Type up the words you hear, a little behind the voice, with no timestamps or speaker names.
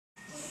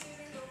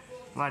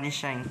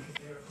Vanishing.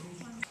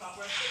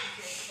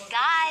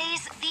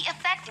 Guys, the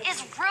effect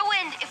is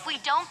ruined if we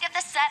don't get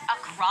the set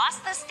across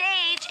the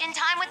stage in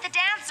time with the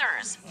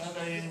dancers.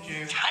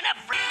 Ton of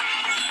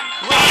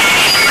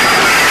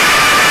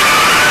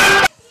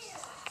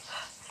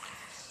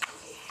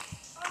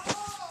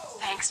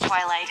Thanks,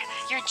 Twilight.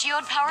 Your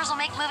geode powers will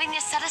make moving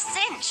this set a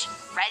cinch.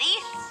 Ready?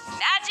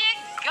 Magic,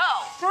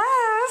 go!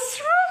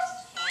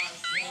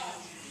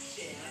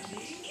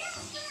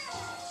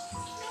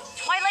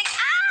 Twilight,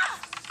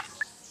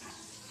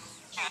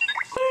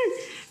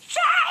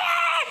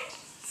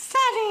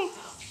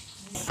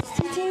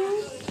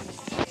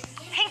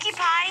 Pinkie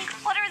Pie,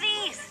 what are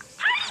these?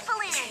 Party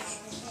balloons!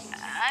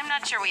 I'm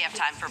not sure we have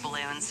time for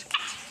balloons.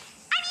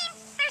 I mean,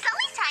 there's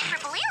always time for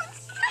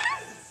balloons.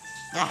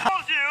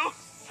 Told you!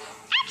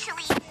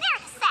 Actually,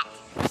 they're the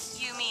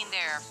set. You mean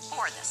they're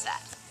for the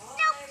set?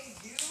 Nope.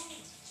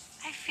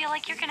 I feel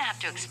like you're gonna have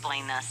to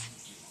explain this.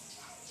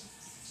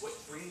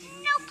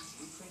 Nope.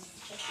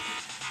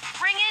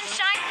 Bring in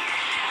shine.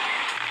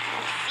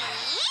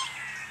 See?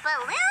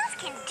 Balloons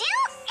can do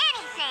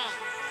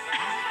anything.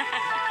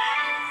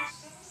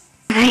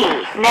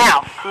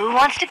 Now, who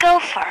wants to go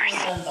first?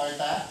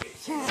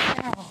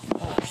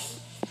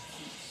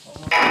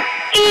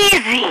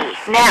 Easy!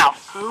 Now,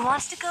 who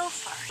wants to go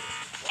first?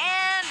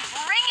 And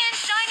bring in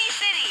Shiny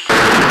City!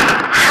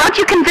 How'd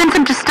you convince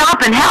him to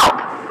stop and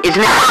help?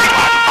 Isn't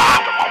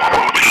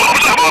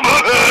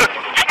it?